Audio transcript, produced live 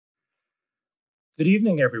Good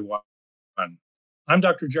evening, everyone. I'm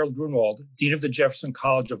Dr. Gerald Grunwald, Dean of the Jefferson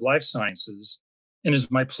College of Life Sciences, and it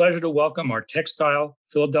is my pleasure to welcome our Textile,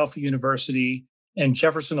 Philadelphia University, and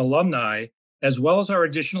Jefferson alumni, as well as our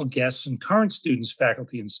additional guests and current students,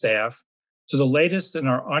 faculty, and staff, to the latest in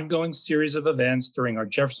our ongoing series of events during our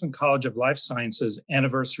Jefferson College of Life Sciences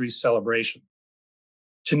anniversary celebration.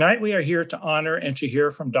 Tonight, we are here to honor and to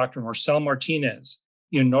hear from Dr. Marcell Martinez,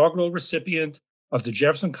 the inaugural recipient of the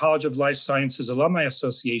Jefferson College of Life Sciences Alumni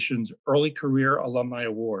Association's Early Career Alumni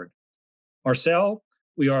Award. Marcell,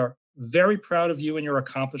 we are very proud of you and your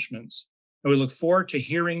accomplishments, and we look forward to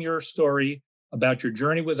hearing your story about your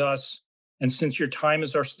journey with us, and since your time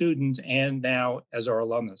as our student and now as our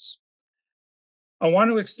alumnus. I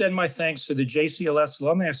want to extend my thanks to the JCLS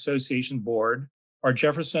Alumni Association Board, our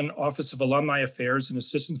Jefferson Office of Alumni Affairs and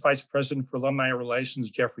Assistant Vice President for Alumni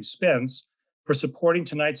Relations, Jeffrey Spence, for supporting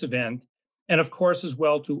tonight's event, and of course, as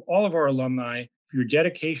well, to all of our alumni for your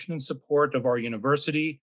dedication and support of our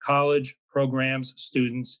university, college, programs,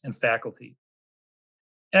 students, and faculty.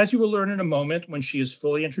 As you will learn in a moment when she is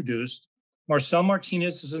fully introduced, Marcell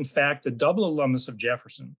Martinez is in fact a double alumnus of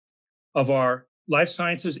Jefferson, of our Life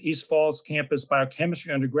Sciences East Falls Campus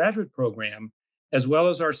Biochemistry undergraduate program, as well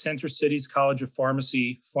as our Center Cities College of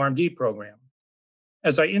Pharmacy PharmD program.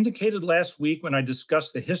 As I indicated last week when I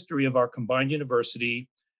discussed the history of our combined university,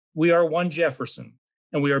 we are one Jefferson,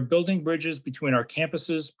 and we are building bridges between our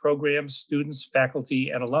campuses, programs, students, faculty,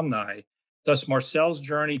 and alumni. Thus, Marcell's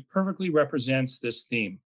journey perfectly represents this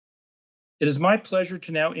theme. It is my pleasure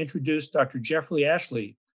to now introduce Dr. Jeffrey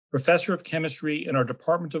Ashley, Professor of Chemistry in our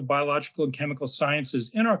Department of Biological and Chemical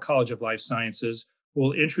Sciences in our College of Life Sciences, who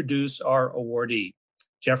will introduce our awardee.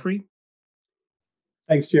 Jeffrey?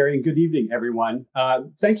 Thanks, Jerry, and good evening, everyone.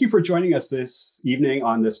 Thank you for joining us this evening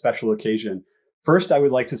on this special occasion. First, I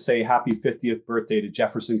would like to say happy 50th birthday to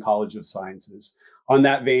Jefferson College of Sciences. On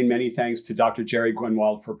that vein, many thanks to Dr. Jerry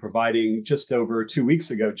Grunwald for providing just over 2 weeks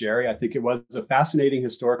ago, Jerry. I think it was a fascinating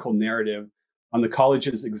historical narrative on the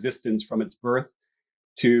college's existence from its birth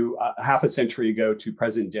to half a century ago to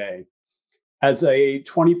present day. As a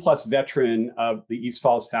 20-plus veteran of the East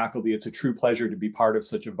Falls faculty, it's a true pleasure to be part of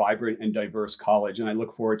such a vibrant and diverse college, and I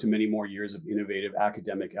look forward to many more years of innovative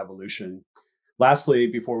academic evolution. Lastly,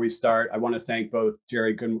 before we start, I want to thank both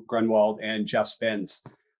Jerry Grunwald and Jeff Spence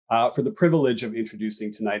for the privilege of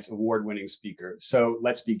introducing tonight's award-winning speaker. So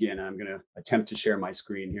let's begin. I'm going to attempt to share my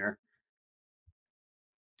screen here.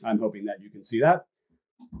 I'm hoping that you can see that.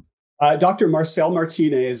 Dr. Marcell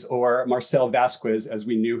Martinez, or Marcell Vasquez, as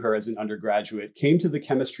we knew her as an undergraduate, came to the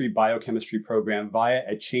chemistry biochemistry program via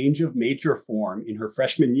a change of major form in her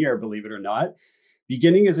freshman year, believe it or not.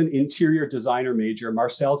 Beginning as an interior designer major,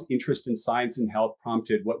 Marcell's interest in science and health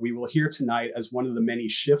prompted what we will hear tonight as one of the many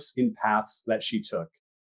shifts in paths that she took.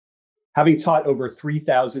 Having taught over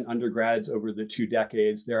 3,000 undergrads over the 2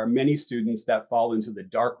 decades, there are many students that fall into the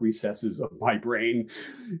dark recesses of my brain,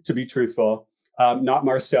 to be truthful. Not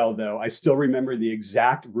Marcell, though. I still remember the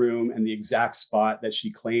exact room and the exact spot that she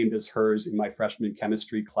claimed as hers in my freshman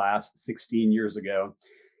chemistry class 16 years ago.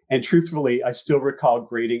 And truthfully, I still recall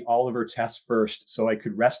grading all of her tests first, so I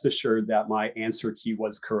could rest assured that my answer key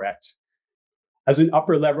was correct. As an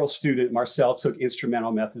upper level student, Marcell took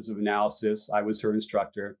instrumental methods of analysis. I was her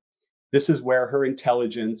instructor. This is where her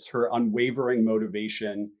intelligence, her unwavering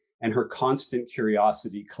motivation, and her constant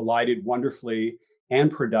curiosity collided wonderfully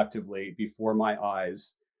and productively before my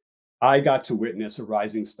eyes. I got to witness a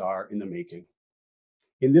rising star in the making.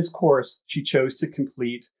 In this course, she chose to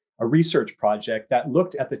complete a research project that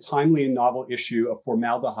looked at the timely and novel issue of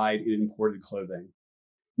formaldehyde in imported clothing.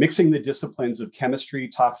 Mixing the disciplines of chemistry,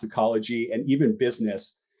 toxicology, and even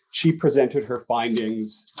business, she presented her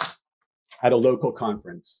findings at a local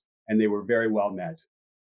conference, and they were very well met.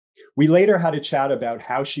 We later had a chat about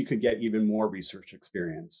how she could get even more research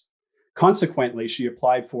experience. Consequently, she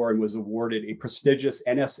applied for and was awarded a prestigious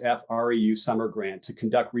NSF REU summer grant to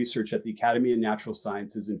conduct research at the Academy of Natural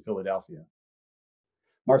Sciences in Philadelphia.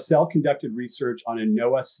 Marcell conducted research on a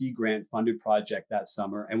NOAA Sea Grant funded project that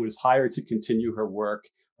summer and was hired to continue her work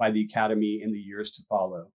by the Academy in the years to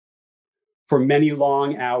follow. For many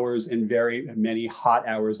long hours and very many hot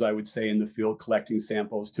hours, I would say, in the field collecting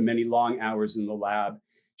samples, to many long hours in the lab,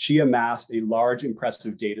 she amassed a large,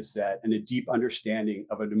 impressive data set and a deep understanding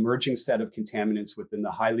of an emerging set of contaminants within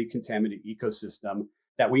the highly contaminated ecosystem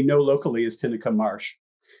that we know locally as Tinicum Marsh.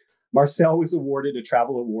 Marcell was awarded a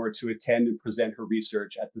travel award to attend and present her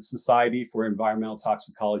research at the Society for Environmental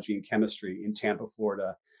Toxicology and Chemistry in Tampa,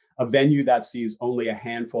 Florida, a venue that sees only a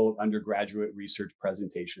handful of undergraduate research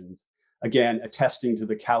presentations, again, attesting to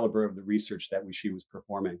the caliber of the research that she was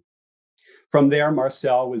performing. From there,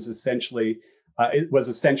 Marcell was essentially It was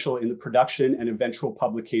essential in the production and eventual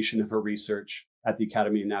publication of her research at the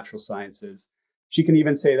Academy of Natural Sciences. She can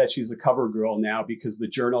even say that she's a cover girl now because the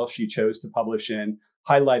journal she chose to publish in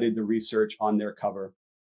highlighted the research on their cover.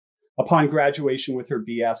 Upon graduation with her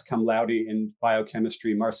B.S. cum laude in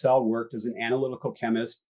biochemistry, Marcell worked as an analytical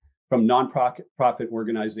chemist from nonprofit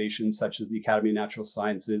organizations such as the Academy of Natural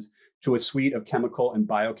Sciences to a suite of chemical and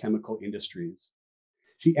biochemical industries.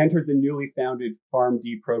 She entered the newly founded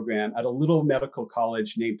PharmD program at a little medical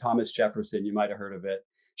college named Thomas Jefferson. You might have heard of it.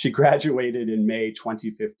 She graduated in May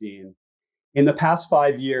 2015. In the past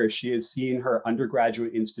 5 years, she has seen her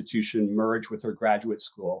undergraduate institution merge with her graduate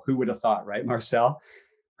school. Who would have thought, right, Marcell?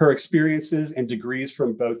 Her experiences and degrees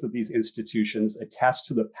from both of these institutions attest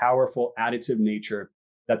to the powerful additive nature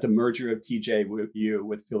that the merger of TJU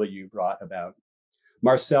with PhilU brought about.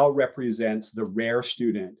 Marcell represents the rare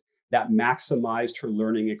student that maximized her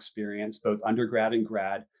learning experience, both undergrad and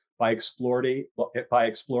grad, by exploring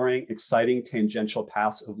exciting tangential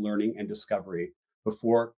paths of learning and discovery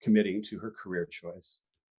before committing to her career choice.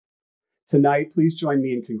 Tonight, please join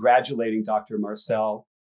me in congratulating Dr. Marcell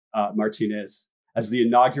Martinez as the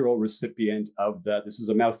inaugural recipient of this is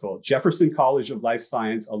a mouthful, Jefferson College of Life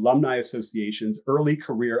Science Alumni Association's Early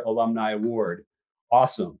Career Alumni Award.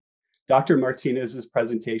 Awesome. Dr. Martinez's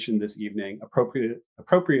presentation this evening,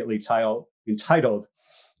 appropriately entitled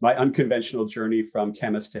My Unconventional Journey from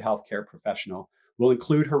Chemist to Healthcare Professional, will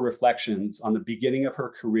include her reflections on the beginning of her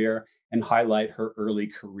career and highlight her early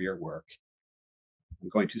career work. I'm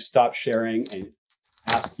going to stop sharing and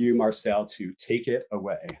ask you, Marcell, to take it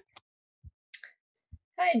away.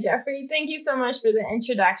 Hi, Jeffrey. Thank you so much for the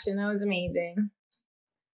introduction. That was amazing.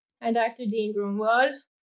 Hi, Dr. Dean Grunwald.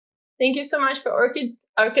 Thank you so much for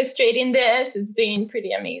orchestrating this. It's been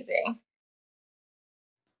pretty amazing.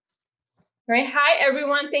 All right. Hi,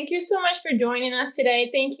 everyone. Thank you so much for joining us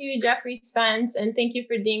today. Thank you, Jeffrey Spence, and thank you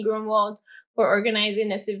for Dean Grunwald for organizing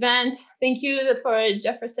this event. Thank you for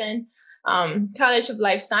Jefferson College of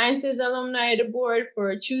Life Sciences alumni the board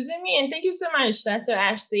for choosing me. And thank you so much, Dr.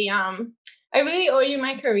 Ashley. I really owe you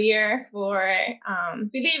my career for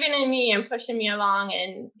believing in me and pushing me along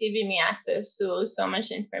and giving me access to so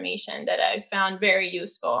much information that I found very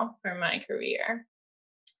useful for my career.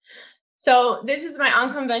 So this is my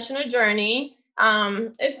unconventional journey.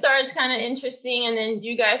 It starts kind of interesting, and then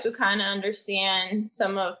you guys will kind of understand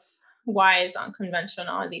some of why it's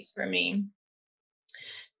unconventional, at least for me.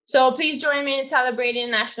 So please join me in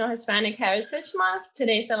celebrating National Hispanic Heritage Month.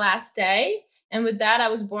 Today's the last day. And with that, I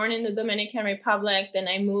was born in the Dominican Republic. Then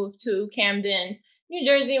I moved to Camden, New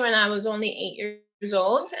Jersey when I was only 8 years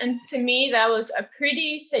old. And to me, that was a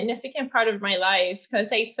pretty significant part of my life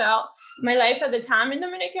because I felt my life at the time in the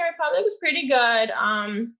Dominican Republic was pretty good.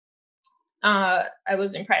 I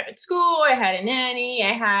was in private school. I had a nanny.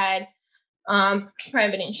 I had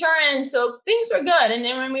private insurance. So things were good. And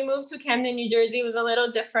then when we moved to Camden, New Jersey, it was a little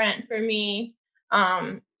different for me.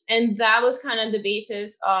 And that was kind of the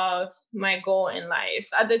basis of my goal in life.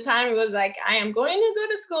 At the time, it was like, I am going to go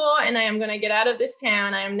to school and I am going to get out of this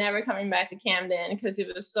town. I am never coming back to Camden because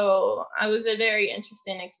it was a very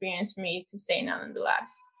interesting experience for me to say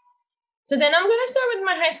nonetheless. So then I'm going to start with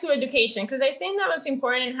my high school education because I think that was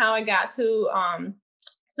important in how I got to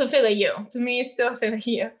PhilU. To me, it's still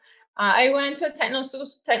PhilU. I went to a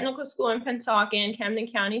technical school in Pennsauken, Camden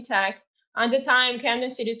County Tech. At the time, Camden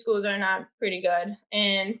City schools are not pretty good.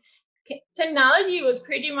 And technology was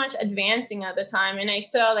pretty much advancing at the time. And I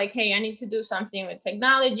felt like, hey, I need to do something with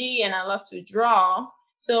technology and I love to draw.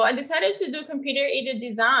 So I decided to do computer-aided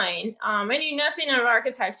design. I knew nothing of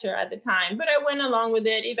architecture at the time, but I went along with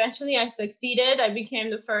it. Eventually, I succeeded. I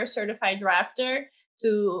became the first certified drafter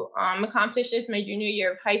to accomplish this my junior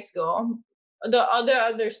year of high school. The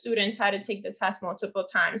other students had to take the test multiple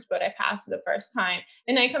times, but I passed the first time.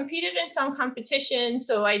 And I competed in some competitions.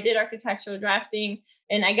 So I did architectural drafting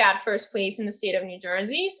and I got first place in the state of New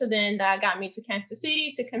Jersey. So then that got me to Kansas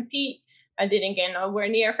City to compete. I didn't get nowhere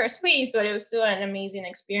near first place, but it was still an amazing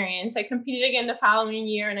experience. I competed again the following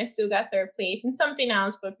year and I still got third place and something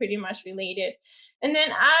else, but pretty much related. And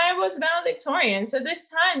then I was valedictorian. So this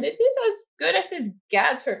time, this is as good as it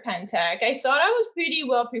gets for Penn Tech. I thought I was pretty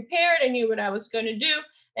well prepared. I knew what I was going to do.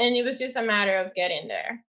 And it was just a matter of getting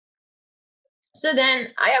there. So then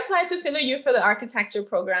I applied to PhilU for the architecture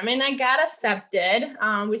program and I got accepted,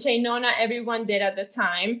 which I know not everyone did at the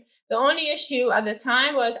time. The only issue at the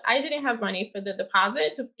time was I didn't have money for the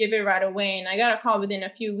deposit to give it right away. And I got a call within a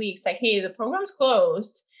few weeks like, hey, the program's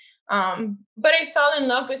closed. But I fell in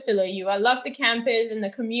love with PhilU. I loved the campus and the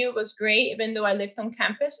commute was great. Even though I lived on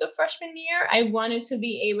campus the freshman year, I wanted to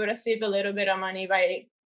be able to save a little bit of money by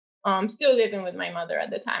still living with my mother at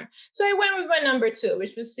the time. So I went with my number 2,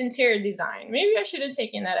 which was interior design. Maybe I should have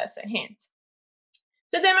taken that as a hint.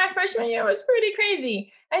 So then my freshman year was pretty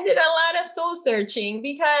crazy. I did a lot of soul searching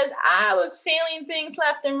because I was failing things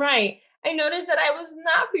left and right. I noticed that I was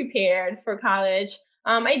not prepared for college.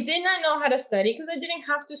 I did not know how to study because I didn't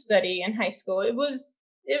have to study in high school.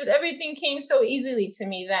 Everything came so easily to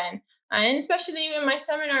me then. And especially in my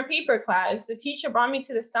seminar paper class, the teacher brought me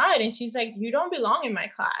to the side and she's like, "You don't belong in my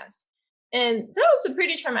class." And that was a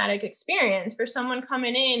pretty traumatic experience for someone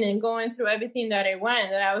coming in and going through everything that I went.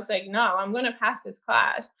 That I was like, no, I'm going to pass this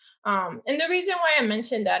class. And the reason why I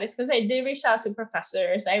mentioned that is because I did reach out to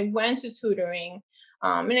professors. I went to tutoring.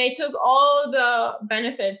 And I took all the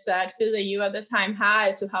benefits that PhilU at the time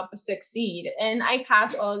had to help us succeed. And I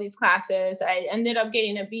passed all these classes. I ended up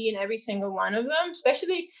getting a B in every single one of them,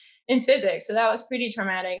 especially in physics. So that was pretty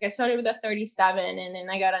traumatic. I started with a 37 and then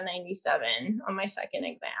I got a 97 on my second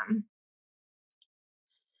exam.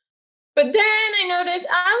 But then I noticed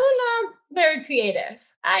I was not very creative.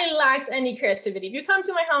 I lacked any creativity. If you come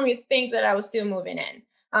to my home, you'd think that I was still moving in.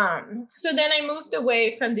 So then I moved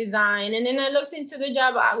away from design and then I looked into the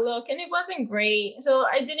job outlook and it wasn't great. So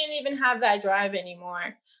I didn't even have that drive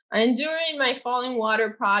anymore. And during my falling water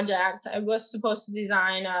project, I was supposed to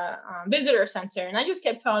design a visitor center and I just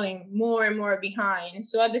kept falling more and more behind.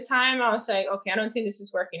 So at the time I was like, okay, I don't think this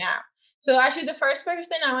is working out. So actually the first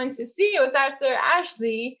person I went to see was Dr.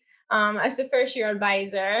 Ashley, as the first year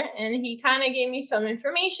advisor. And he kind of gave me some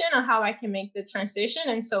information on how I can make the transition.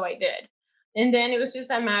 And so I did. And then it was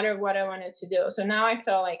just a matter of what I wanted to do. So now I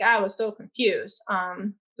felt like I was so confused.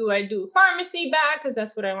 Do I do pharmacy back? Because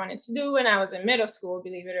that's what I wanted to do when I was in middle school,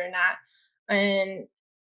 believe it or not. And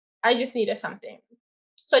I just needed something.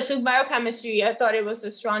 So I took biochemistry. I thought it was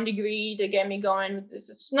a strong degree to get me going.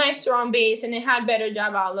 It's a nice, strong base, and it had better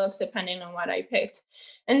job outlooks depending on what I picked.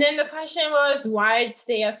 And then the question was, why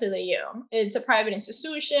stay at PhilU? It's a private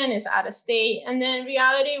institution, it's out of state. And then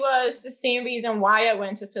reality was the same reason why I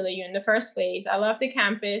went to PhilU in the first place. I loved the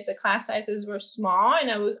campus, the class sizes were small,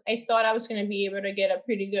 and I thought I was going to be able to get a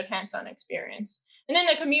pretty good hands-on experience. And then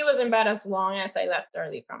the commute wasn't bad as long as I left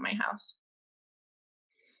early from my house.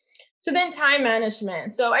 So then time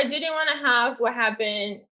management. So I didn't want to have what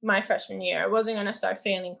happened my freshman year. I wasn't going to start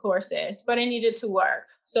failing courses, but I needed to work.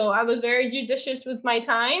 So I was very judicious with my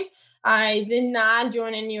time. I did not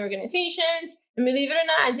join any organizations. And believe it or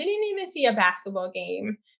not, I didn't even see a basketball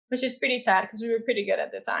game, which is pretty sad because we were pretty good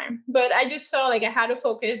at the time. But I just felt like I had to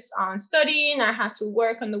focus on studying. I had to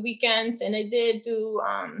work on the weekends. And I did do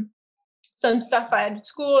some stuff at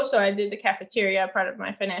school. So I did the cafeteria, part of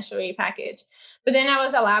my financial aid package. But then I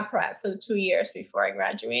was a lab prep for the 2 years before I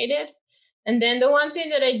graduated. And then the one thing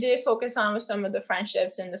that I did focus on was some of the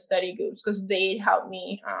friendships and the study groups because they helped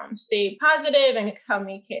me stay positive and helped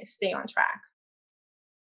me stay on track.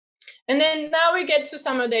 And then now we get to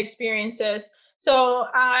some of the experiences. So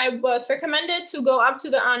I was recommended to go up to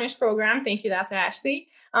the honors program. Thank you, Dr. Ashley.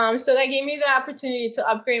 So that gave me the opportunity to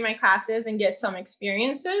upgrade my classes and get some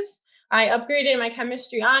experiences. I upgraded my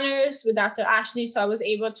chemistry honors with Dr. Ashley, so I was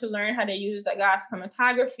able to learn how to use the gas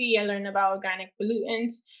chromatography. I learned about organic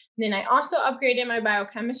pollutants. And then I also upgraded my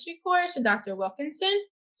biochemistry course with Dr. Wilkinson.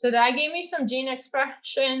 So that gave me some gene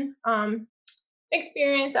expression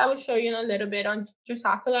experience. I will show you in a little bit on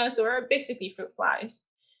Drosophila, or basically fruit flies.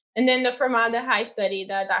 And then the formaldehyde study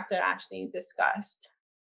that Dr. Ashley discussed.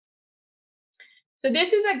 So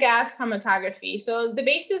this is a gas chromatography. So the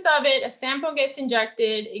basis of it, a sample gets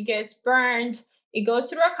injected, it gets burned, it goes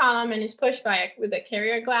through a column and is pushed with a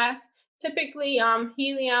carrier glass. Typically,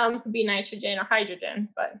 helium could be nitrogen or hydrogen,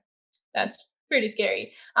 but that's pretty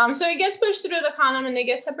scary. So it gets pushed through the column and they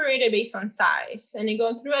get separated based on size. And they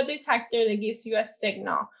go through a detector that gives you a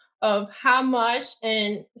signal of how much,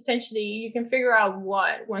 and essentially you can figure out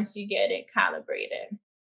what once you get it calibrated.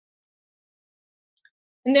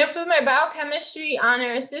 And then for my biochemistry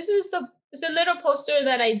honors, this is a little poster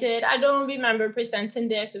that I did. I don't remember presenting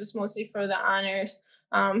this. It was mostly for the honors.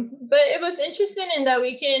 But it was interesting in that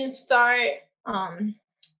we can start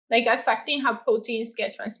like affecting how proteins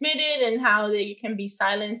get transmitted and how they can be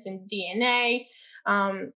silenced in DNA.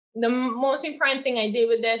 The most important thing I did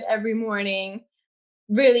with this every morning,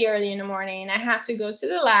 really early in the morning, I had to go to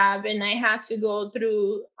the lab and I had to go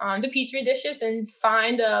through the petri dishes and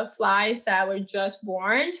find the flies that were just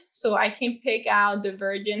born, so I can pick out the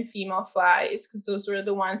virgin female flies because those were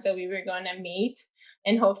the ones that we were going to meet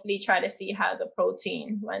and hopefully try to see how the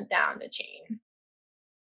protein went down the chain.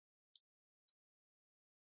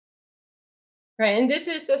 Right, and this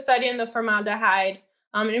is the study on the formaldehyde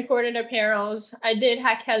and imported apparels. I did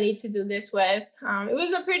have Kelly to do this with. It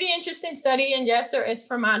was a pretty interesting study, and yes, there is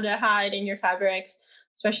formaldehyde in your fabrics,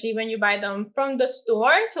 especially when you buy them from the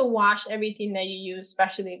store, to wash everything that you use,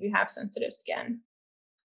 especially if you have sensitive skin.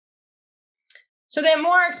 So there are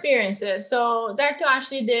more experiences. So Dr.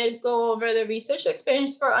 Ashley did go over the research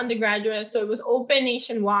experience for undergraduates. So it was open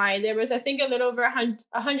nationwide. There was, I think, a little over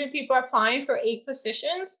 100 people applying for 8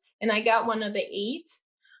 positions, and I got one of the 8.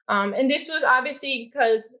 And this was obviously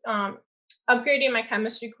because upgrading my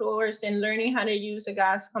chemistry course and learning how to use a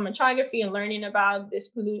gas chromatography and learning about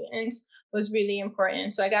these pollutants was really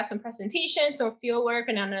important. So I got some presentations, some field work,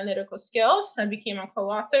 and analytical skills. I became a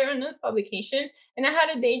co-author on the publication, and I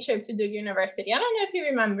had a day trip to Duke University. I don't know if he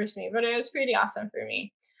remembers me, but it was pretty awesome for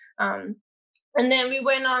me. And then we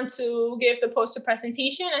went on to give the poster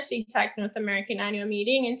presentation at CTAC North American Annual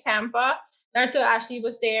Meeting in Tampa. Dr. Ashley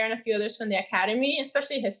was there and a few others from the academy,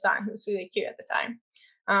 especially his son, who was really cute at the time.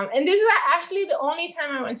 And this is actually the only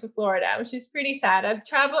time I went to Florida, which is pretty sad. I've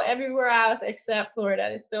traveled everywhere else except Florida.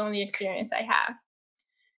 It's the only experience I have.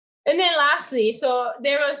 And then lastly, so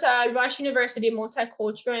there was a Rush University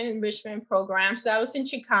Multicultural Enrichment Program. So that was in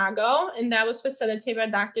Chicago, and that was facilitated by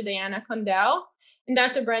Dr. Diana Condell and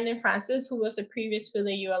Dr. Brendan Francis, who was a previous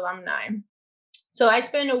PhillyU alumni. So I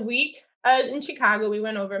spent a week in Chicago. We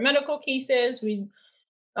went over medical cases. We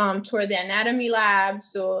toured the anatomy lab,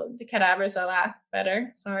 so the cadavers are a lot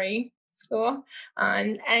better. Sorry, school.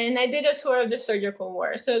 And I did a tour of the surgical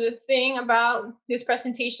ward. So the thing about this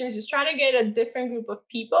presentation is just trying to get a different group of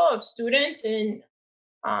people, of students, and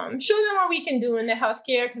show them what we can do in the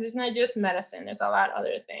healthcare, because it's not just medicine. There's a lot of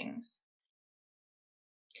other things.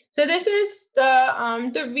 So this is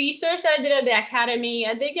the research that I did at the academy.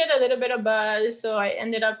 I did get a little bit of buzz, so I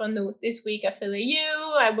ended up on this week at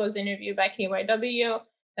PhillyU. I was interviewed by KYW.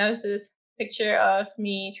 That was this picture of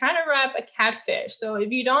me trying to wrap a catfish. So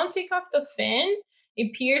if you don't take off the fin,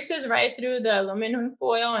 it pierces right through the aluminum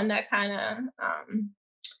foil, and that kind of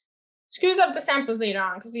screws up the samples later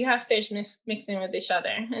on because you have fish mixing with each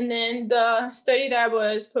other. And then the study that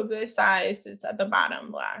was publicized is at the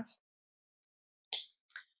bottom left.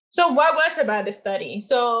 So what was about the study?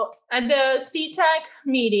 So at the CTAC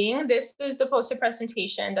meeting, this is the poster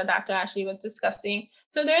presentation that Dr. Ashley was discussing.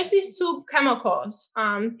 So there's these 2 chemicals,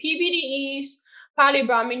 PBDEs,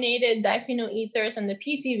 polybrominated diphenyl ethers, and the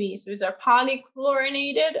PCBs. These are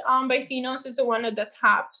polychlorinated biphenyls. It's one at the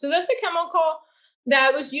top. So that's a chemical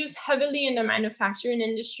that was used heavily in the manufacturing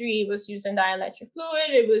industry. It was used in dielectric fluid.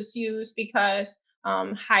 It was used because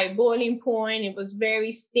high boiling point. It was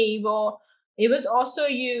very stable. It was also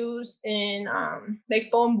used in like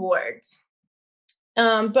foam boards.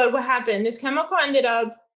 But what happened? This chemical ended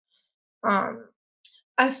up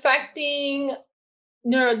affecting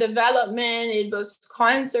neurodevelopment. It was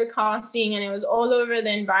cancer causing, and it was all over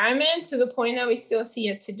the environment to the point that we still see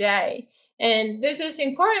it today. And this is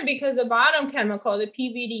important because the bottom chemical, the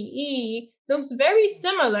PBDE, looks very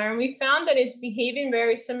similar, and we found that it's behaving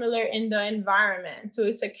very similar in the environment. So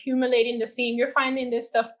it's accumulating the same. You're finding this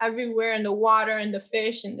stuff everywhere in the water, in the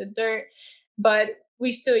fish, in the dirt, but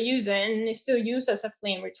we still use it, and it's still used as a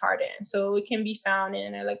flame retardant. So it can be found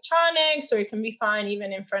in electronics, or it can be found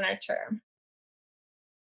even in furniture.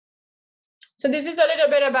 So this is a little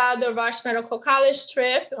bit about the Rush Medical College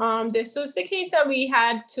trip. This was the case that we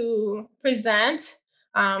had to present.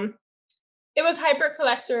 It was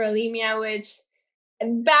hypercholesterolemia, which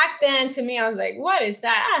back then to me, I was like, what is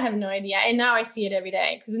that? I have no idea. And now I see it every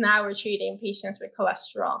day because now we're treating patients with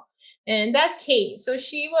cholesterol. And that's Kate. So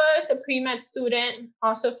she was a pre-med student,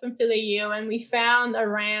 also from PhillyU, and we found a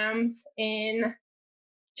Rams in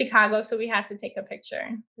Chicago. So we had to take a picture.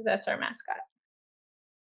 That's our mascot.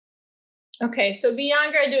 Okay, so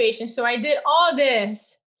beyond graduation. So I did all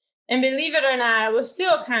this, and believe it or not, I was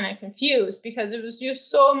still kind of confused because it was just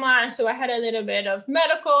so much. So I had a little bit of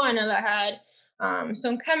medical, and I had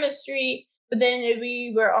some chemistry, but then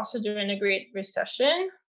we were also during a Great Recession,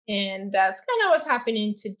 and that's kind of what's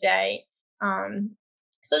happening today.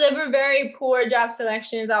 So there were very poor job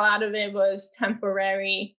selections. A lot of it was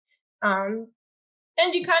temporary. And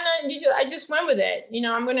I just went with it.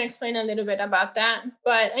 I'm going to explain a little bit about that.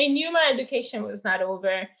 But I knew my education was not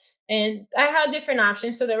over, and I had different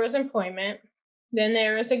options. So there was employment. Then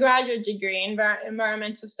there was a graduate degree in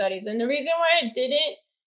environmental studies. And the reason why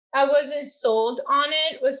I wasn't sold on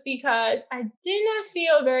it was because I did not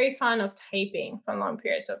feel very fond of typing for long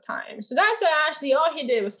periods of time. So Dr. Ashley, all he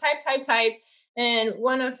did was type. And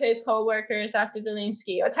one of his coworkers, Dr.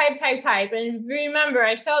 Delinsky, type. And remember,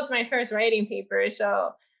 I failed my first writing paper.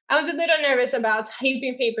 So I was a little nervous about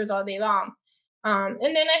typing papers all day long. And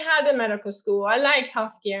then I had the medical school. I like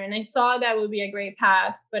healthcare, and I thought that would be a great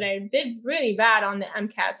path, but I did really bad on the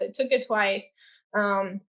MCATs. I took it twice.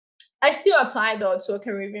 I still applied though to a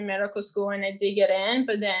Caribbean medical school, and I did get in,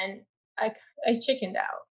 but then I chickened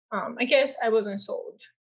out. I guess I wasn't sold.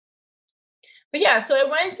 But yeah, so I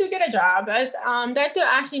went to get a job. As Dr.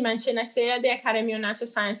 actually mentioned, I stayed at the Academy of Natural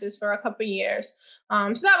Sciences for a couple of years.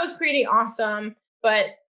 So that was pretty awesome, but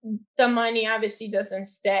the money obviously doesn't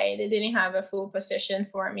stay. They didn't have a full position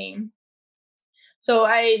for me. So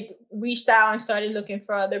I reached out and started looking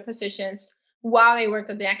for other positions while I worked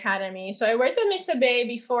at the academy. So I worked at Mr. Bay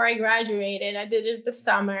before I graduated. I did it the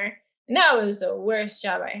summer, and that was the worst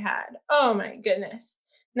job I had. Oh my goodness.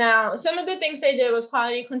 Now, some of the things I did was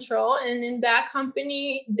quality control, and in that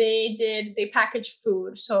company, they packaged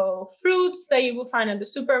food. So fruits that you will find at the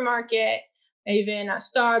supermarket, even at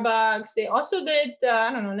Starbucks. They also did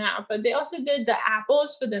I don't know now, but they also did the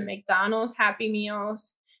apples for the McDonald's Happy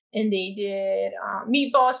Meals, and they did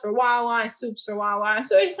meatballs for Wawa and soups for Wawa.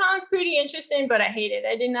 So it sounds pretty interesting, but I hate it.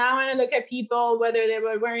 I did not want to look at people, whether they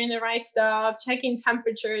were wearing the right stuff, checking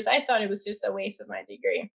temperatures. I thought it was just a waste of my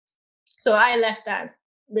degree. So I left that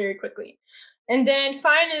very quickly. And then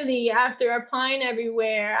finally, after applying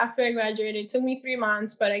everywhere, after I graduated, it took me 3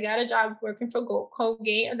 months, but I got a job working for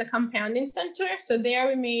Colgate at the compounding center. So there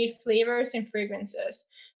we made flavors and fragrances.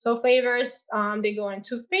 So flavors, they go in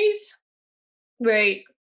toothpaste, very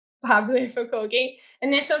popular for Colgate.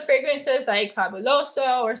 And then some fragrances like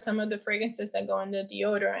Fabuloso or some of the fragrances that go in the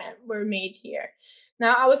deodorant were made here.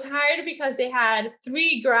 Now, I was hired because they had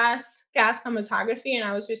 3 gas chromatography, and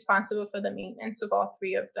I was responsible for the maintenance of all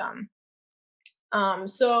 3 of them.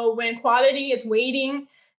 So when quality is waiting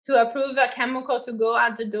to approve a chemical to go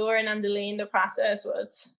out the door and I'm delaying the process,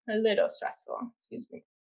 was a little stressful. Excuse me.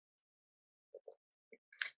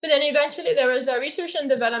 But then eventually there was a research and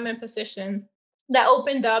development position that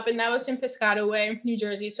opened up, and that was in Piscataway, New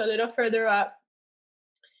Jersey, so a little further up.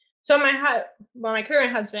 So my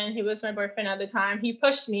current husband, he was my boyfriend at the time, he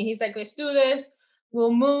pushed me. He's like, let's do this.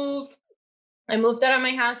 We'll move. I moved out of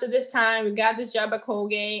my house at this time. We got this job at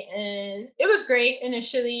Colgate, and it was great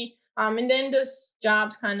initially. And then this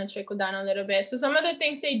jobs kind of trickled down a little bit. So some of the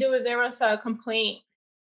things they do, if there was a complaint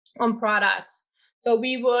on products, so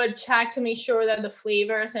we would check to make sure that the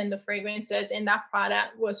flavors and the fragrances in that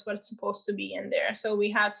product was what's supposed to be in there. So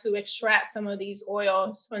we had to extract some of these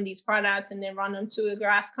oils from these products and then run them to a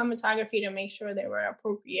gas chromatography to make sure they were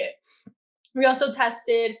appropriate. We also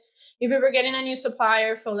tested if we were getting a new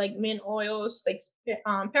supplier for like mint oils, like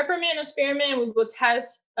peppermint or spearmint. We would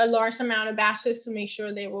test a large amount of batches to make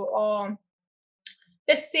sure they were all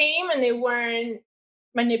the same and they weren't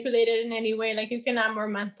manipulated in any way. Like you can add more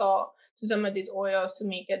menthol to some of these oils to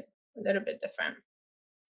make it a little bit different.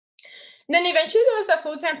 And then eventually there was a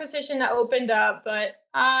full-time position that opened up, but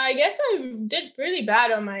I guess I did really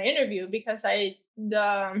bad on my interview because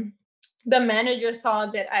the manager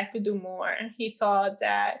thought that I could do more. He thought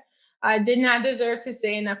that I did not deserve to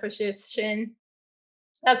stay in that position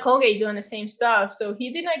at Colgate doing the same stuff. So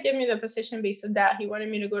he did not give me the position based on that. He wanted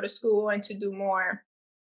me to go to school and to do more.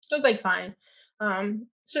 So I was like, fine.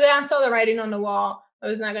 So then I saw the writing on the wall. I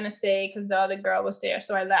was not going to stay because the other girl was there.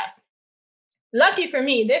 So I left. Lucky for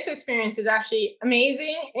me, this experience is actually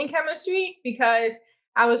amazing in chemistry because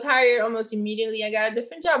I was hired almost immediately. I got a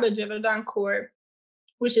different job at Givaudan Corp,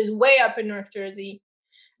 which is way up in North Jersey.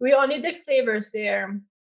 We only did flavors there.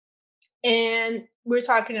 And we're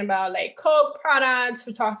talking about like Coke products.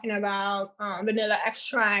 We're talking about vanilla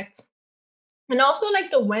extract. And also like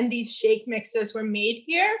the Wendy's shake mixes were made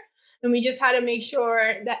here. And we just had to make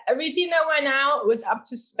sure that everything that went out was up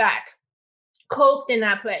to spec. Coke did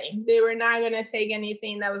not play. They were not going to take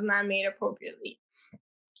anything that was not made appropriately.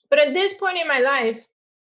 But at this point in my life,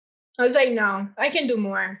 I was like, no, I can do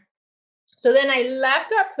more. So then I left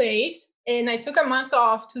that place and I took a month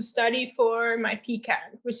off to study for my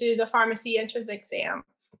PCAT, which is a pharmacy entrance exam.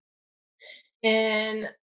 And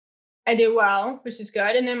I did well, which is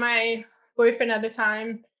good. And then my boyfriend at the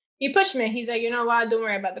time, he pushed me. He's like, you know what? Don't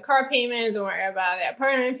worry about the car payments. Don't worry about the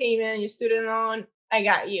apartment payment, your student loan. I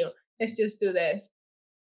got you. Let's just do this.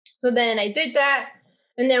 So then I did that.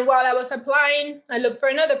 And then while I was applying, I looked for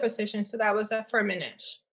another position. So that was at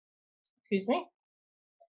Firmenich. Excuse me.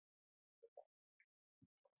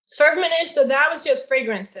 Firmenich, so that was just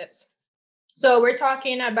fragrances. So we're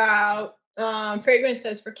talking about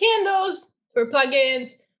fragrances for candles, for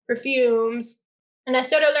plugins, perfumes. And I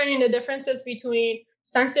started learning the differences between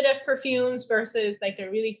sensitive perfumes versus like a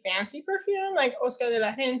really fancy perfume, like Oscar de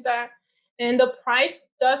la Renta. And the price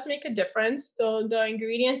does make a difference. So the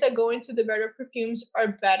ingredients that go into the better perfumes are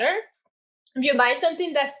better. if you buy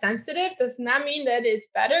something that's sensitive, does not mean that it's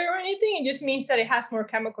better or anything. It just means that it has more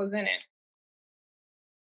chemicals in it.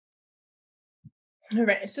 All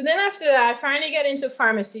right. So then after that, I finally got into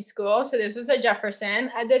pharmacy school. So this was at Jefferson.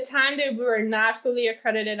 At the time, they were not fully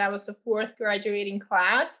accredited. I was the fourth graduating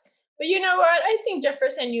class. But you know what? I think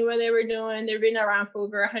Jefferson knew what they were doing. They've been around for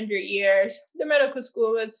over 100 years. The medical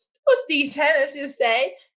school was decent, as you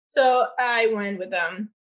say. So I went with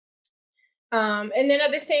them. And then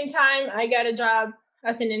at the same time, I got a job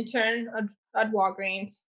as an intern at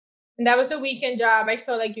Walgreens. And that was a weekend job. I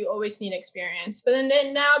felt like you always need experience. But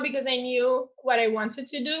then now, because I knew what I wanted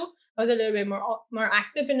to do, I was a little bit more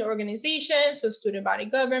active in the organization. So student body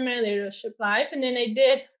government, leadership life. And then I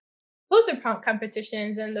did poster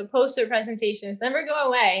competitions, and the poster presentations never go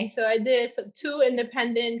away. So I did 2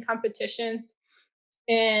 independent competitions.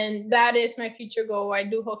 And that is my future goal. I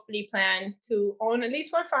do hopefully plan to own at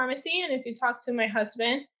least 1 pharmacy. And if you talk to my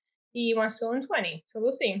husband, he wants to own 20. So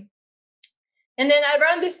we'll see. And then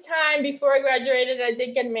around this time, before I graduated, I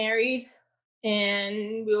did get married,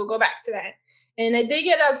 and we'll go back to that. And I did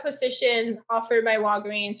get a position offered by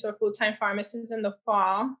Walgreens for a full-time pharmacist in the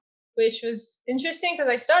fall, which was interesting because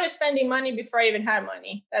I started spending money before I even had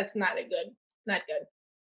money. That's not good.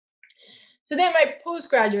 So then my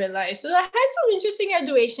postgraduate life. So I had some interesting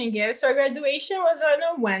graduation gifts. So our graduation was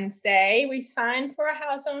on a Wednesday. We signed for a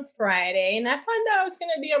house on Friday, and I found out I was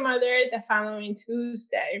going to be a mother the following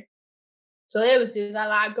Tuesday. So there was just a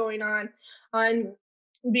lot going on.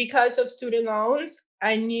 Because of student loans,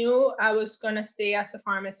 I knew I was going to stay as a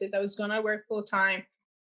pharmacist. I was going to work full time.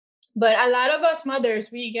 But a lot of us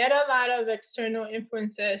mothers, we get a lot of external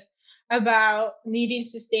influences about needing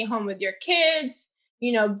to stay home with your kids,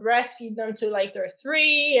 breastfeed them to like they're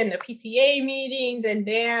 3, and the PTA meetings and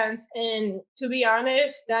dance. And to be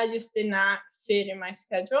honest, that just did not fit in my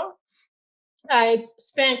schedule. I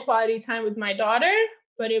spent quality time with my daughter,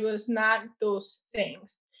 but it was not those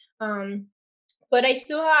things. But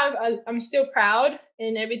I'm still proud,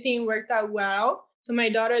 and everything worked out well. So my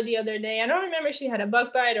daughter the other day, I don't remember she had a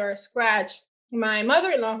bug bite or a scratch. My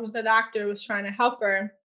mother-in-law, who's a doctor, was trying to help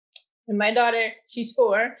her. And my daughter, she's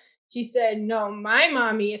 4, she said, no, my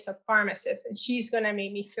mommy is a pharmacist and she's going to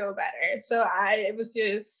make me feel better. So it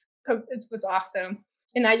was awesome.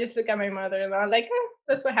 And I just look at my mother-in-law like,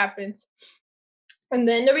 that's what happens. And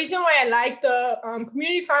then the reason why I like the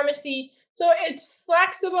community pharmacy, so it's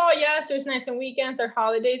flexible. Yes, there's nights and weekends or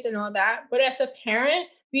holidays and all that. But as a parent,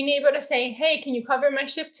 being able to say, hey, can you cover my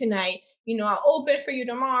shift tonight? I'll open for you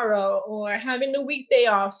tomorrow, or having the weekday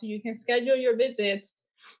off so you can schedule your visits.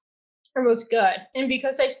 It was good. And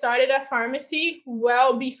because I started a pharmacy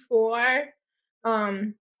well before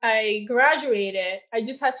I graduated, I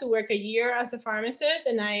just had to work a year as a pharmacist,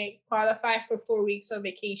 and I qualified for 4 weeks of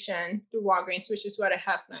vacation through Walgreens, which is what I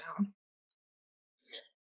have now.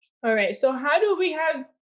 All right, so how do we have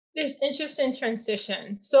this interesting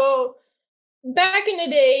transition? So back in the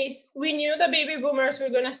days, we knew the baby boomers were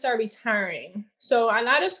going to start retiring. So a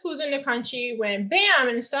lot of schools in the country went bam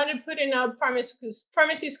and started putting up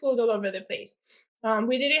pharmacy schools all over the place.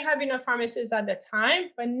 We didn't have enough pharmacists at the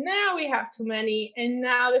time, but now we have too many, and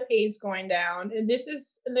now the pay is going down. And this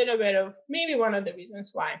is a little bit of maybe one of the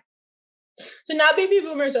reasons why. So now baby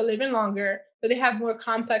boomers are living longer, but they have more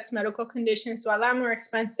complex medical conditions, so a lot more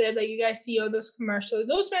expensive. Like you guys see all those commercials,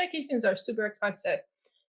 those medications are super expensive.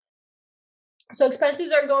 So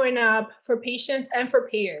expenses are going up for patients and for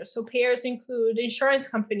payers. So payers include insurance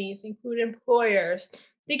companies, include employers.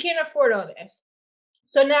 They can't afford all this.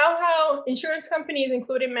 So now how insurance companies,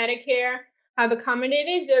 including Medicare, have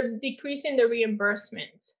accommodated, they're decreasing the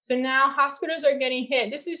reimbursements. So now hospitals are getting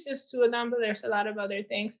hit. This is just 2 of them, but there's a lot of other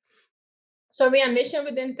things. So readmission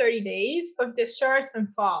within 30 days of discharge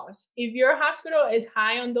and falls. If your hospital is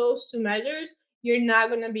high on those 2 measures, you're not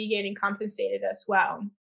going to be getting compensated as well.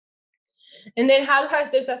 And then how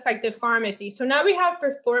has this affected pharmacy? So now we have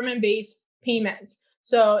performance-based payments.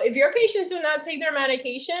 So if your patients do not take their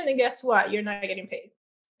medication, then guess what? You're not getting paid.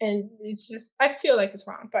 And it's just, I feel like it's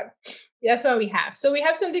wrong, but that's what we have. So we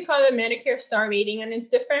have something called a Medicare Star Rating, and it's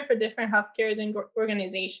different for different healthcare and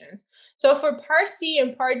organizations. So for Part C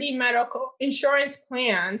and Part D medical insurance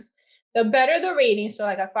plans, the better the rating, so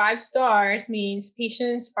like a 5 stars means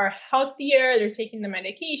patients are healthier, they're taking the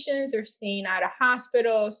medications, they're staying out of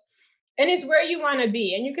hospitals, and it's where you want to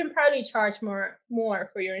be. And you can probably charge more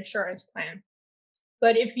for your insurance plan.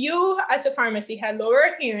 But if you, as a pharmacy, had lower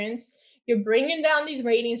adherence, you're bringing down these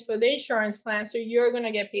ratings for the insurance plan, so you're going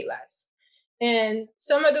to get paid less. And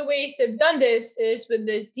some of the ways they've done this is with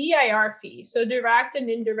this DIR fee, so direct and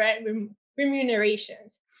indirect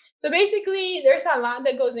remunerations. So basically, there's a lot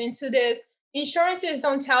that goes into this. insurances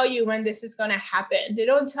don't tell you when this is going to happen. They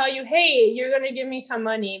don't tell you, hey, you're going to give me some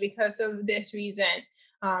money because of this reason.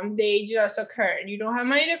 They just occurred. You don't have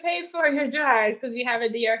money to pay for your drugs because you have a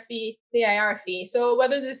DIR fee. So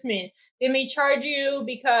what does this mean? They may charge you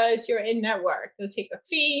because you're in network. They'll take a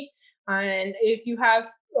fee. And if you have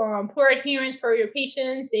poor adherence for your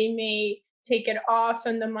patients, they may take it off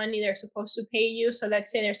from the money they're supposed to pay you. So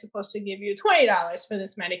let's say they're supposed to give you $20 for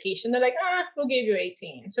this medication. They're like, we'll give you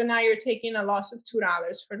 18. So now you're taking a loss of $2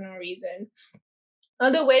 for no reason.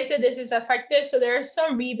 Other ways that this is effective, so there are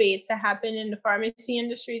some rebates that happen in the pharmacy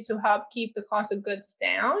industry to help keep the cost of goods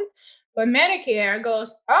down. But Medicare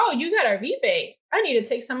goes, oh, you got a rebate. I need to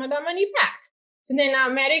take some of that money back. So then now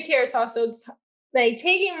Medicare is also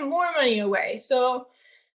taking more money away. So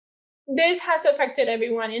this has affected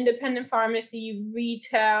everyone, independent pharmacy,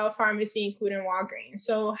 retail pharmacy, including Walgreens.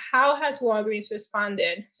 So how has Walgreens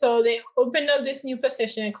responded? So they opened up this new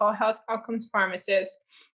position called Health Outcomes Pharmacist.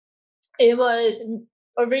 It was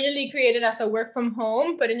originally created as a work from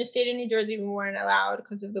home, but in the state of New Jersey, we weren't allowed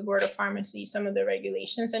because of the Board of Pharmacy, some of the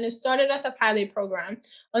regulations. And it started as a pilot program.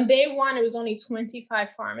 On day one, it was only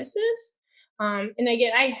 25 pharmacists. And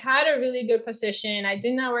again, I had a really good position. I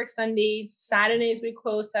did not work Sundays. Saturdays, we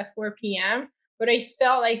closed at 4 p.m., but I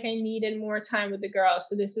felt like I needed more time with the girls.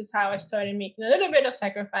 So this is how I started making a little bit of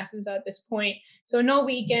sacrifices at this point. So no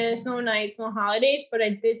weekends, no nights, no holidays, but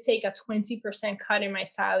I did take a 20% cut in my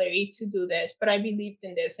salary to do this. But I believed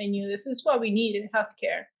in this. I knew this is what we need in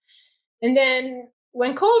healthcare. And then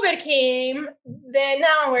when COVID came, then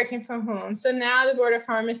now I'm working from home. So now the Board of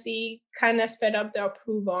Pharmacy kind of sped up the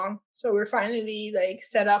approval. So we're finally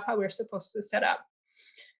set up how we're supposed to set up.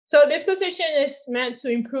 So this position is meant to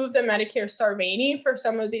improve the Medicare star rating for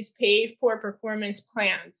some of these pay for performance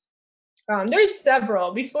plans. There's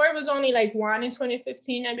several. Before it was only one in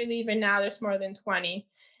 2015, I believe, and now there's more than 20.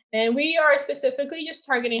 And we are specifically just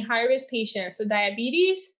targeting high-risk patients, so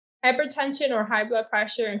diabetes, hypertension, or high blood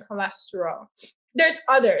pressure and cholesterol. There's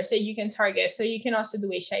others that you can target. So you can also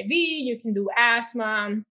do HIV, you can do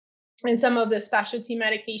asthma, and some of the specialty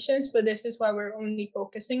medications, but this is what we're only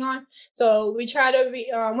focusing on. So we try to,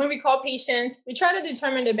 when we call patients, we try to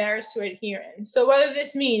determine the barriers to adherence. So what does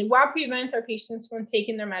this mean? What prevents our patients from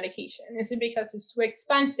taking their medication? Is it because it's too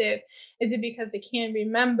expensive? Is it because they can't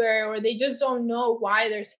remember, or they just don't know why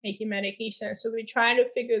they're taking medication? So we try to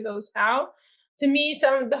figure those out. To me,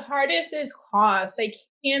 some of the hardest is cost. I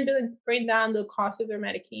can't really bring down the cost of their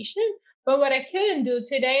medication. But what I can do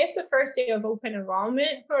today is the first day of open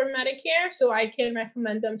enrollment for Medicare. So I can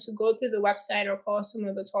recommend them to go to the website or call some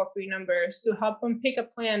of the toll-free numbers to help them pick a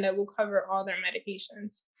plan that will cover all their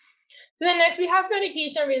medications. So then next we have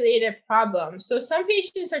medication-related problems. So some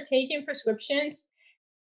patients are taking prescriptions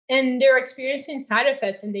and they're experiencing side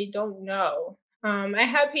effects and they don't know. I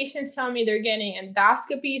have patients tell me they're getting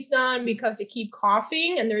endoscopies done because they keep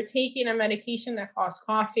coughing and they're taking a medication that causes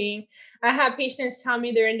coughing. I have patients tell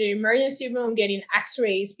me they're in the emergency room getting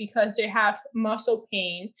x-rays because they have muscle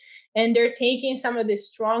pain and they're taking some of the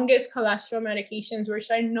strongest cholesterol medications, which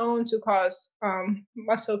are known to cause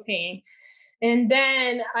muscle pain. And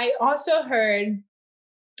then I also heard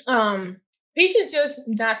patients just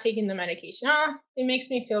not taking the medication. It makes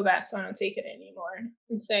me feel bad, so I don't take it anymore.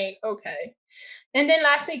 It's okay. And then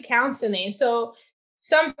lastly, counseling. So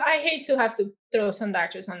I hate to have to throw some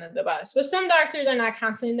doctors under the bus, but some doctors are not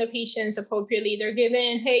counseling the patients appropriately. They're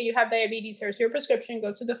given, hey, you have diabetes, here's your prescription,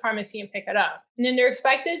 go to the pharmacy and pick it up. And then they're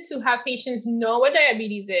expected to have patients know what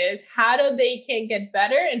diabetes is, how they can get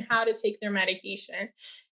better, and how to take their medication.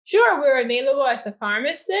 Sure, we're available as a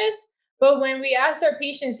pharmacist, but when we ask our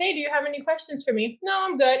patients, hey, do you have any questions for me? No,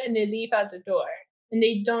 I'm good. And they leave out the door and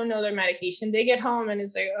they don't know their medication. They get home and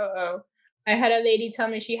it's uh-oh. I had a lady tell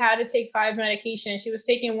me she had to take 5 medications. She was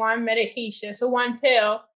taking one medication, so one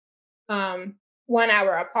pill, 1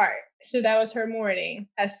 hour apart. So that was her morning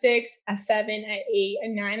at 6, at 7, at 8, at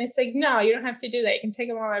 9. It's no, you don't have to do that. You can take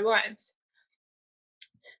them all at once.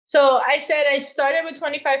 So I said I started with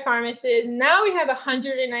 25 pharmacists. Now we have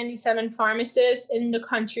 197 pharmacists in the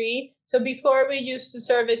country. So before we used to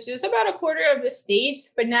service just about a quarter of the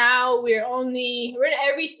states, but now we're in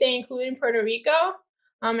every state, including Puerto Rico,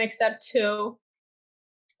 except 2.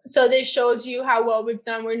 So this shows you how well we've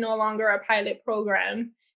done. We're no longer a pilot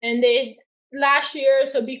program. And last year,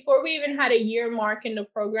 so before we even had a year mark in the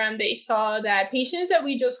program, they saw that patients that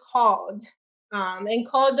we just called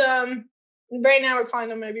them, right now we're calling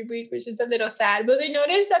them every week, which is a little sad, but they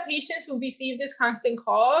noticed that patients who receive these constant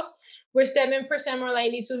calls were 7% more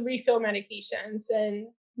likely to refill medications. And,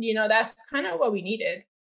 that's kind of what we needed.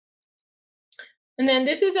 And then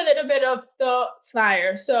this is a little bit of the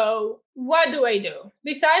flyer. So what do I do?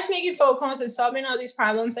 Besides making phone calls and solving all these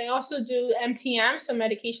problems, I also do MTM, so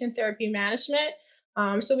medication therapy management.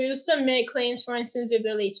 So we will submit claims, for instance, if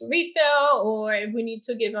they're late to refill or if we need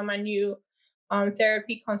to give them a new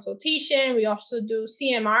therapy consultation. We also do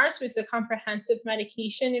CMRs, which is a comprehensive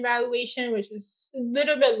medication evaluation, which is a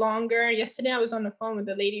little bit longer. Yesterday, I was on the phone with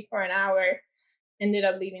a lady for an hour, ended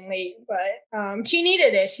up leaving late, but she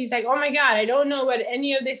needed it. She's like, oh my God, I don't know what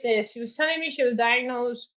any of this is. She was telling me she was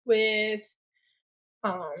diagnosed with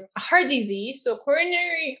heart disease, so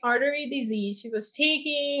coronary artery disease. She was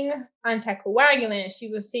taking anticoagulants. She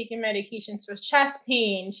was taking medications for chest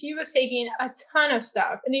pain. She was taking a ton of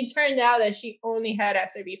stuff. And it turned out that she only had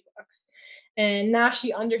acid reflux. And now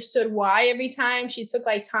she understood why every time she took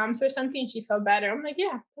like Tums or something, she felt better. I'm like,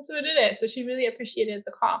 yeah, that's what it is. So she really appreciated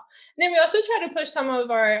the call. And then we also try to push some of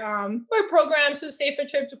our programs, so Safe a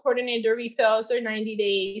Trip to coordinate their refills or 90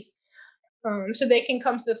 days. So they can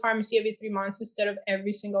come to the pharmacy every 3 months instead of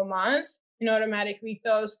every single month in automatic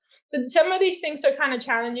refills. So some of these things are kind of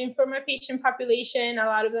challenging for my patient population. A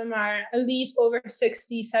lot of them are at least over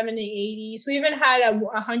 60, 70, 80. So we even had a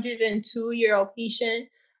 102-year-old patient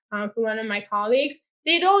for one of my colleagues.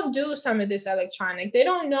 They don't do some of this electronic. They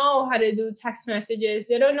don't know how to do text messages.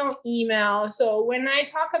 They don't know email. So when I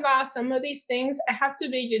talk about some of these things, I have to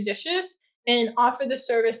be judicious and offer the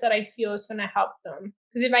service that I feel is going to help them.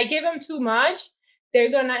 Because if I give them too much,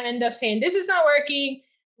 they're going to end up saying, this is not working.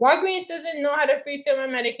 Walgreens doesn't know how to refill my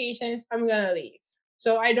medications. I'm going to leave.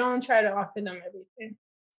 So I don't try to offer them everything.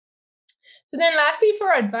 So then lastly,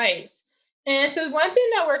 for advice. And so one thing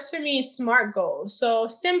that works for me is SMART goals. So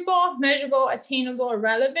simple, measurable, attainable,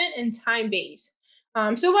 relevant, and time-based.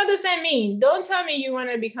 So what does that mean? Don't tell me you want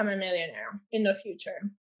to become a millionaire in the future,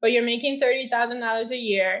 but you're making $30,000 a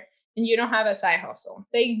year and you don't have a side hustle.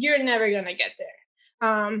 You're never going to get there.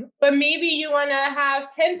 But maybe you want to have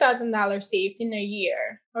 $10,000 saved in a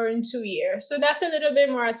year or in 2 years. So that's a little bit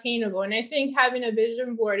more attainable. And I think having a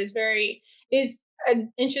vision board is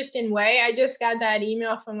an interesting way. I just got that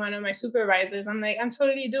email from one of my supervisors. I'm like, I'm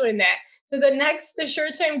totally doing that. So the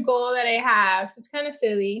short-term goal that I have, it's kind of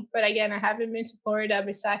silly, but again, I haven't been to Florida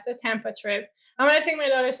besides the Tampa trip. I want to take my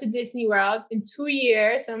daughters to Disney World in 2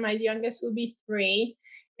 years. So my youngest will be 3.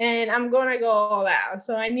 And I'm going to go all out.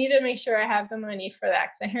 So I need to make sure I have the money for that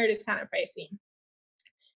because I heard it's kind of pricey.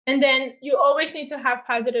 And then you always need to have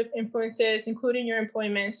positive influences, including your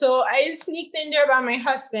employment. So I sneaked in there about my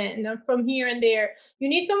husband from here and there. You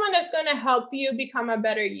need someone that's going to help you become a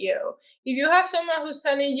better you. If you have someone who's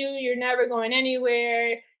telling you you're never going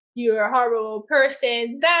anywhere, you're a horrible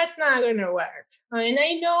person, that's not going to work. And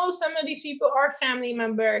I know some of these people are family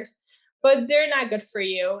members, but they're not good for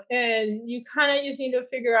you. And you kind of just need to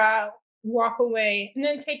figure out, walk away, and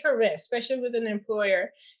then take a risk, especially with an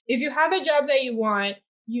employer. If you have a job that you want,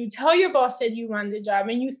 you tell your boss that you want the job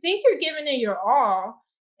and you think you're giving it your all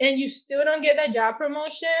and you still don't get that job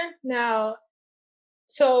promotion. Now,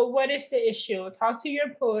 so what is the issue? Talk to your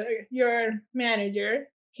employer, your manager.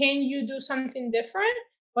 Can you do something different?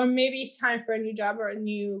 Or maybe it's time for a new job or a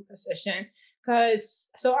new position.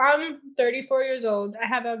 So I'm 34 years old. I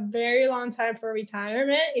have a very long time for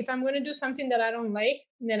retirement. If I'm going to do something that I don't like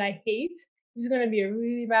and that I hate, it's going to be a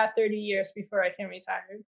really bad 30 years before I can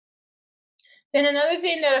retire. Then another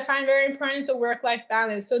thing that I find very important is a work-life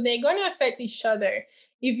balance. So they're going to affect each other.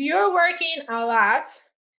 If you're working a lot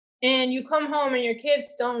and you come home and your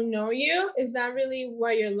kids don't know you, is that really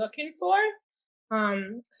what you're looking for?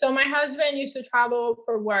 So my husband used to travel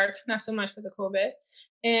for work, not so much because of COVID.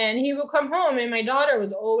 And he would come home and my daughter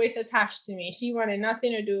was always attached to me. She wanted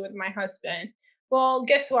nothing to do with my husband. Well,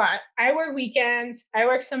 guess what? I work weekends, I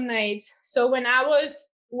work some nights. So when I was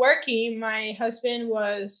working, my husband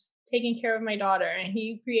was taking care of my daughter and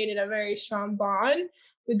he created a very strong bond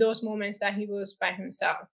with those moments that he was by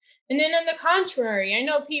himself. And then on the contrary, I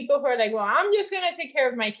know people who are like, well, I'm just going to take care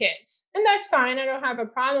of my kids. And that's fine. I don't have a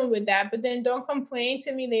problem with that. But then don't complain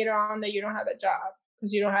to me later on that you don't have a job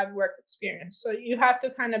because you don't have work experience. So you have to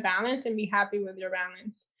kind of balance and be happy with your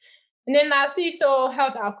balance. And then lastly, so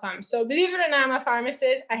health outcomes. So believe it or not, I'm a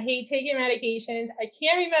pharmacist. I hate taking medications. I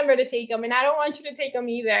can't remember to take them, and I don't want you to take them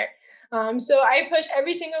either. So I push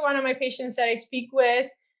every single one of my patients that I speak with,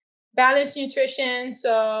 balanced nutrition.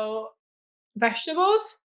 So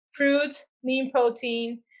vegetables, fruits, lean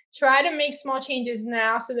protein. Try to make small changes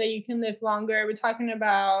now so that you can live longer. We're talking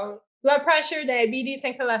about blood pressure, diabetes,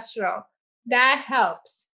 and cholesterol. That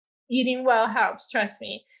helps. Eating well helps, trust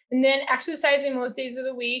me. And then exercising most days of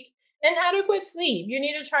the week and adequate sleep. You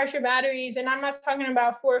need to charge your batteries. And I'm not talking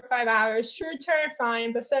about 4 or 5 hours. Short term,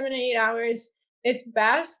 fine, but 7 to 8 hours is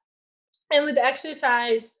best. And with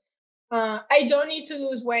exercise, I don't need to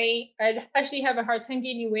lose weight. I actually have a hard time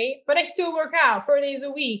gaining weight, but I still work out 4 days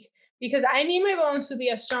a week because I need my bones to be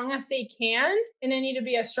as strong as they can, and I need to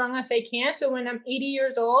be as strong as I can. So when I'm 80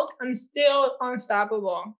 years old, I'm still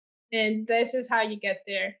unstoppable. And this is how you get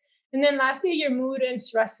there. And then lastly, your mood and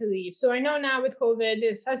stress relief. So I know now with COVID,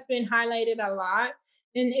 this has been highlighted a lot.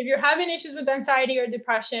 And if you're having issues with anxiety or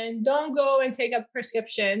depression, don't go and take a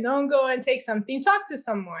prescription. Don't go and take something. Talk to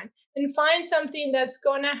someone and find something that's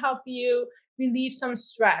going to help you relieve some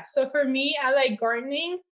stress. So for me, I like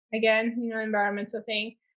gardening. Again, environmental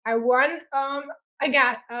thing. I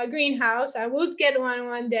got a greenhouse. I will get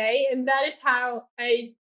one day, and that is how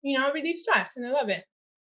I, relieve stress, and I love it.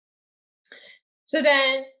 So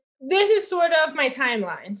then this is sort of my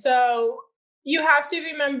timeline. So you have to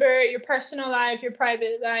remember your personal life, your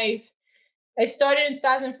private life. I started in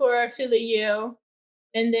 2004 at Philly U.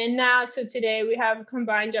 And then now to today, we have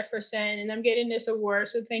combined Jefferson, and I'm getting this award.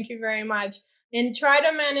 So thank you very much. And try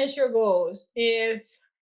to manage your goals. If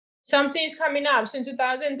something's coming up, so in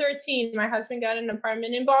 2013, my husband got an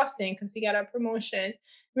apartment in Boston because he got a promotion.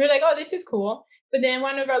 We were like, oh, this is cool. But then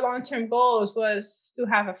one of our long-term goals was to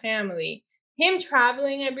have a family. Him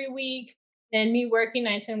traveling every week and me working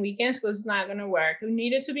nights and weekends was not going to work. We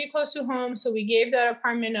needed to be close to home. So we gave that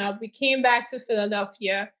apartment up. We came back to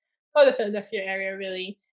Philadelphia, or the Philadelphia area,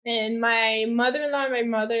 really. And my mother-in-law and my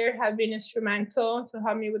mother have been instrumental to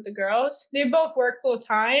help me with the girls. They both work full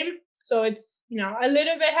time. So it's, a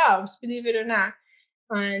little bit helps, believe it or not.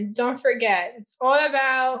 And don't forget, it's all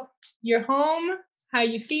about your home, how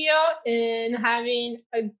you feel, and having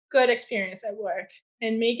a good experience at work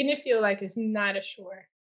and making it feel like it's not a chore.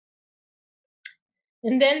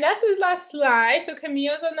 And then that's his last slide. So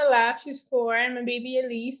Camille's on the left, she's 4, and my baby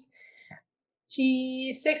Elise.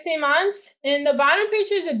 She's 16 months. And the bottom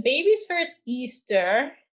picture is the baby's first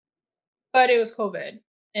Easter, but it was COVID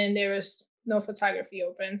and there was no photography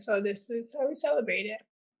open. So this is how we celebrate it.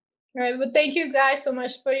 All right. Well, thank you guys so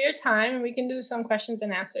much for your time. And we can do some questions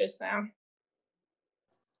and answers now.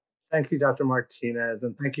 Thank you, Dr. Martinez.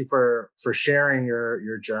 And thank you for sharing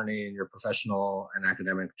your journey and your professional and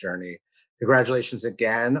academic journey. Congratulations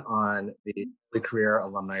again on the Early Career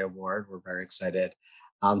Alumni Award. We're very excited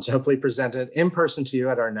to hopefully present it in person to you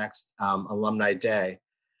at our next Alumni Day.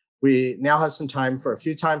 We now have some time for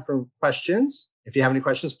questions. If you have any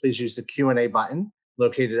questions, please use the Q&A button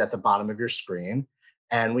located at the bottom of your screen.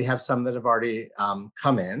 And we have some that have already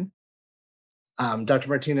come in. Dr.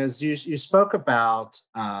 Martinez, you spoke about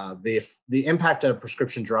the impact of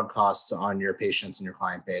prescription drug costs on your patients and your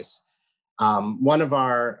client base. One of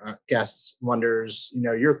our guests wonders,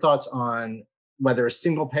 your thoughts on whether a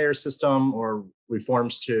single payer system or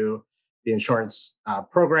reforms to the insurance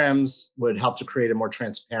programs would help to create a more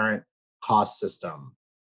transparent cost system.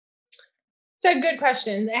 It's a good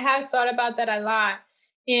question. I have thought about that a lot.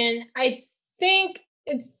 And I think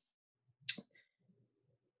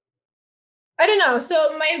I don't know.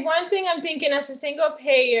 So my one thing I'm thinking, as a single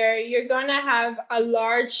payer, you're going to have a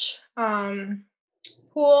large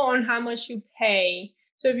pool on how much you pay.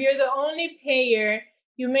 So if you're the only payer,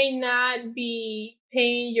 you may not be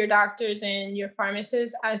paying your doctors and your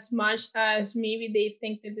pharmacists as much as maybe they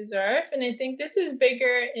think they deserve. And I think this is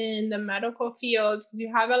bigger in the medical field because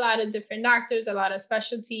you have a lot of different doctors, a lot of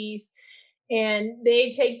specialties, and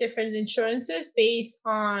they take different insurances based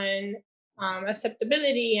on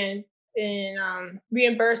acceptability and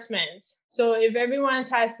reimbursements. So if everyone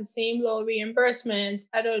has the same low reimbursement,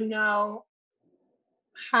 I don't know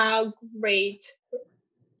how great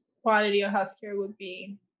quality of healthcare would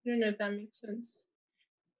be. I don't know if that makes sense.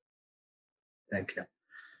 Thank you.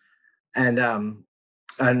 And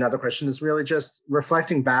another question is really just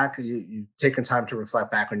reflecting back. You've taken time to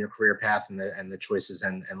reflect back on your career path and the choices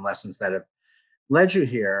and lessons that have led you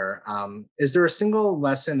here. Is there a single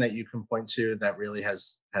lesson that you can point to that really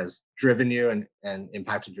has driven you and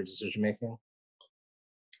impacted your decision making?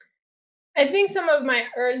 I think some of my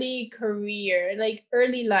early career, like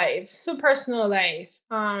early life, so personal life.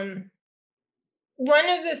 One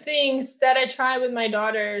of the things that I try with my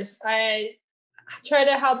daughters, I try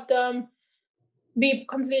to help them be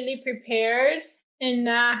completely prepared and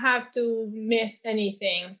not have to miss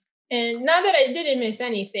anything. And not that I didn't miss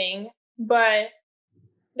anything, but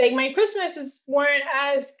like my Christmases weren't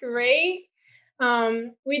as great.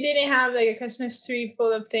 We didn't have like a Christmas tree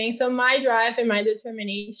full of things. So my drive and my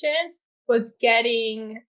determination was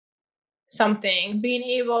getting something, being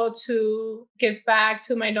able to give back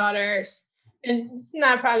to my daughters. And it's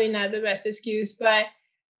probably not the best excuse, but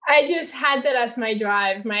I just had that as my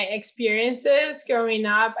drive, my experiences growing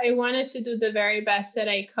up. I wanted to do the very best that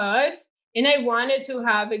I could. And I wanted to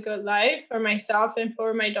have a good life for myself and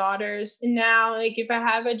for my daughters. And now, like, if I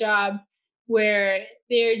have a job where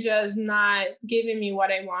they're just not giving me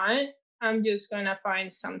what I want, I'm just going to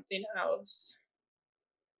find something else.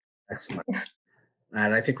 Excellent.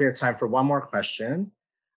 And I think we have time for one more question.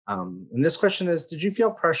 And this question is, did you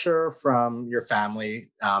feel pressure from your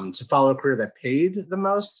family to follow a career that paid the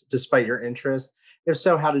most despite your interest? If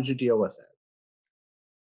so, how did you deal with it?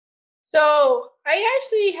 So I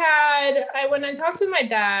actually when I talked to my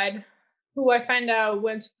dad, who I found out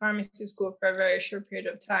went to pharmacy school for a very short period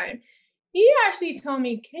of time, he actually told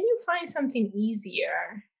me, "Can you find something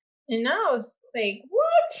easier?" And I was like,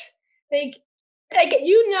 "What?" Like,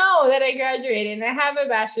 you know that I graduated and I have a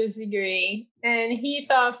bachelor's degree, and he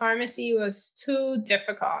thought pharmacy was too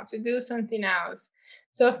difficult to do something else.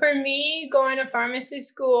 So for me, going to pharmacy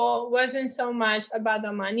school wasn't so much about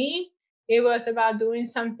the money. It was about doing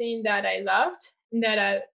something that I loved and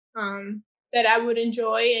that I would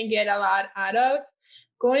enjoy and get a lot out of.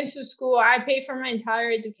 Going to school, I paid for my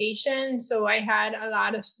entire education, so I had a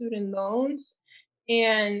lot of student loans,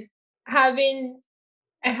 and having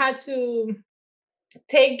I had to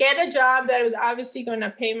get a job that was obviously going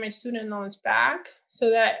to pay my student loans back so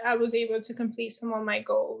that I was able to complete some of my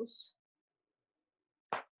goals.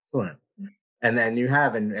 Excellent. And then you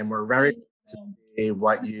have, and we're very excited to see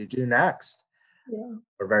what you do next. Yeah.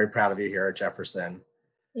 We're very proud of you here at Jefferson.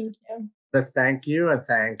 Thank you. But thank you, and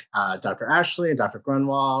thank Dr. Ashley and Dr.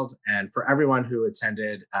 Grunwald, and for everyone who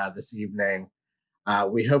attended this evening.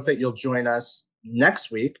 We hope that you'll join us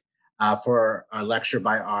next week for a lecture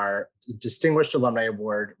by our Distinguished Alumni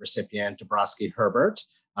Award recipient, Dabrowski Herbert,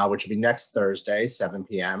 which will be next Thursday, 7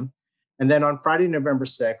 p.m. And then on Friday, November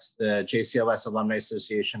 6th, the JCLS Alumni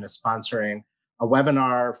Association is sponsoring a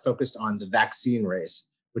webinar focused on the vaccine race,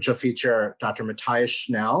 which will feature Dr. Matthias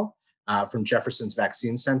Schnell from Jefferson's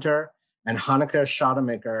Vaccine Center and Hanneke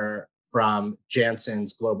Schademaker from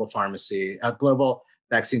Janssen's Global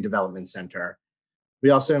Vaccine Development Center. We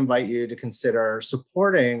also invite you to consider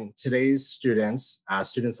supporting today's students,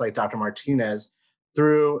 students like Dr. Martinez,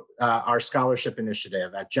 through our scholarship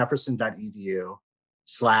initiative at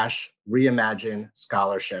jefferson.edu/reimagine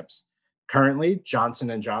scholarships. Currently,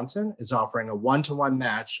 Johnson & Johnson is offering a one-to-one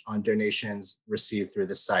match on donations received through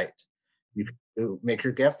the site. You can make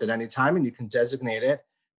your gift at any time, and you can designate it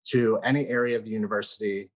to any area of the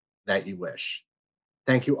university that you wish.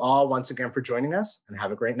 Thank you all once again for joining us, and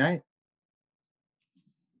have a great night.